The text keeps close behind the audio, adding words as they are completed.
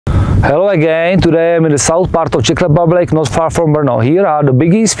Hello again, today I'm in the south part of Czech Republic, not far from Brno. Here are the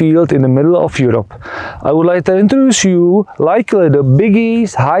biggest fields in the middle of Europe. I would like to introduce you likely the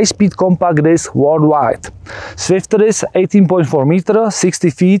biggest high-speed compact disc worldwide. SWIFTERDISC 18.4 meter, 60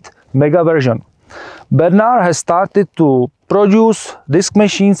 feet, mega version. BEDNAR has started to produce disc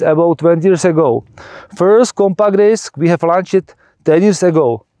machines about 20 years ago. First compact disc we have launched it 10 years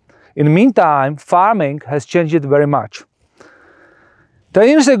ago. In the meantime, farming has changed very much. 10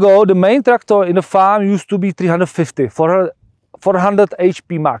 years ago, the main tractor in the farm used to be 350, 400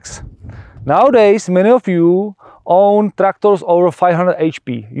 HP max. Nowadays, many of you own tractors over 500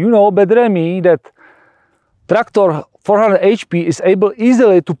 HP. You know better than me that tractor 400 HP is able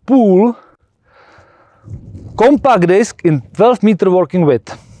easily to pull compact disc in 12 meter working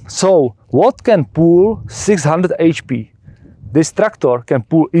width. So, what can pull 600 HP? This tractor can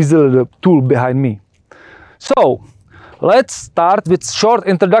pull easily the tool behind me. So, let's start with short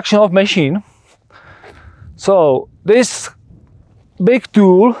introduction of machine. So this big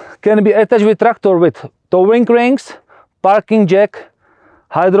tool can be attached with tractor with towing rings, parking jack,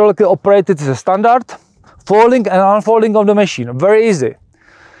 hydraulically operated is a standard, folding and unfolding of the machine, very easy.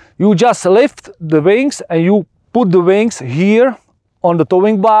 You just lift the wings and you put the wings here on the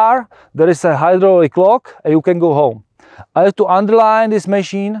towing bar. There is a hydraulic lock and you can go home. I have to underline this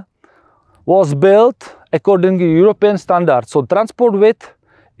machine was built according to European standard. So transport width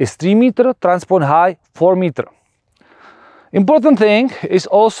is 3 meter, transport height 4 meter. Important thing is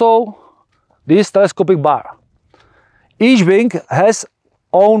also this telescopic bar. Each wing has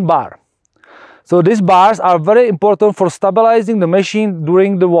own bar. So these bars are very important for stabilizing the machine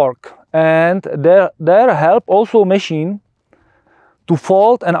during the work, and they help also machine to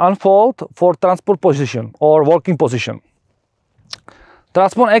fold and unfold for transport position or working position.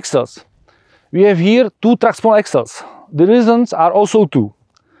 Transport axles. We have here two transport axles. The reasons are also two.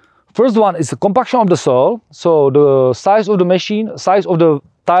 First one is the compaction of the soil. So the size of the machine, size of the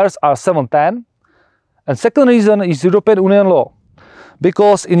tires are 710. And second reason is European Union law.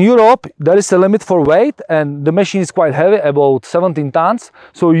 Because in Europe there is a limit for weight and the machine is quite heavy, about 17 tons.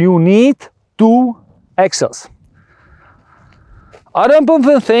 So you need two axles. Other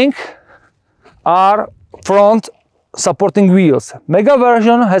important thing are front supporting wheels. Mega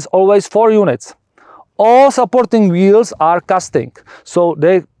version has always 4 units. All supporting wheels are casting, so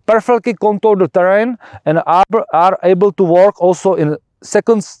they perfectly contour the terrain and are able to work also in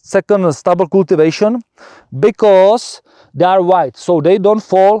second stubble cultivation because they are wide, so they don't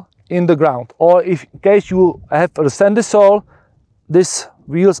fall in the ground. Or if in case you have a sandy soil, these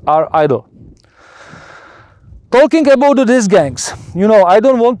wheels are idle. Talking about the disc gangs, you know, I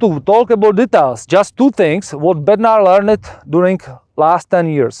don't want to talk about details, just two things what Bednář learned during last 10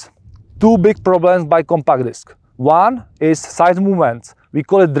 years. Two big problems by compact disc. One is side movements, we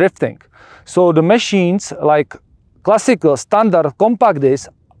call it drifting. So the machines like classical standard compact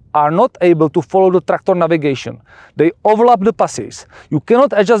disc are not able to follow the tractor navigation. They overlap the passes. You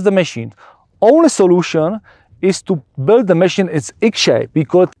cannot adjust the machine. Only solution is to build the machine in its X shape, we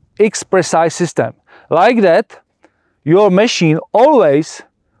call it X precise system. Like that, your machine always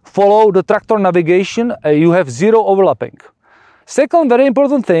follow the tractor navigation and you have zero overlapping. Second very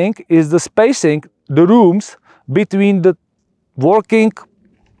important thing is the spacing, the rooms between the working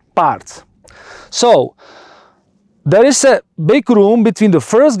parts. So, there is a big room between the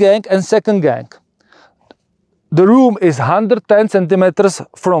first gang and second gang. The room is 110 centimeters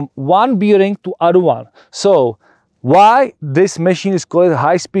from one bearing to other one. So, why this machine is called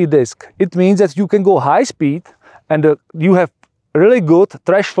high-speed disc? It means that you can go high speed and you have really good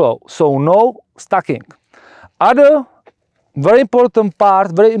trash flow, so no stacking. Other very important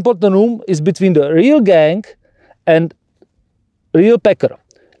part, very important room is between the real gang and real packer.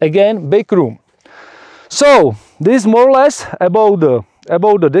 Again, big room. So this is more or less about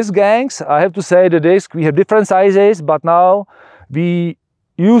the disc gangs. I have to say the disc, we have different sizes, but now we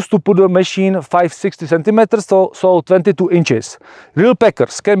used to put the machine 560 centimeters, so 22 inches. Real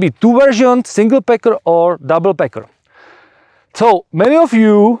packers can be two versions, single packer or double packer. So many of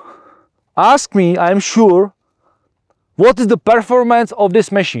you ask me, I'm sure, what is the performance of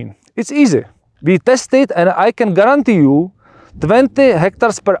this machine? It's easy. We test it and I can guarantee you 20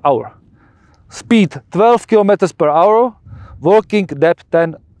 hectares per hour. Speed 12 kilometers per hour, working depth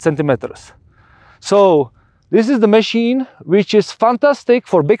 10 centimeters. So this is the machine which is fantastic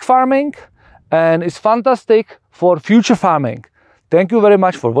for big farming and is fantastic for future farming. Thank you very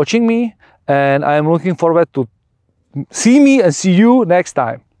much for watching me, and I am looking forward to see me and see you next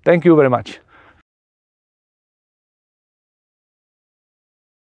time. Thank you very much.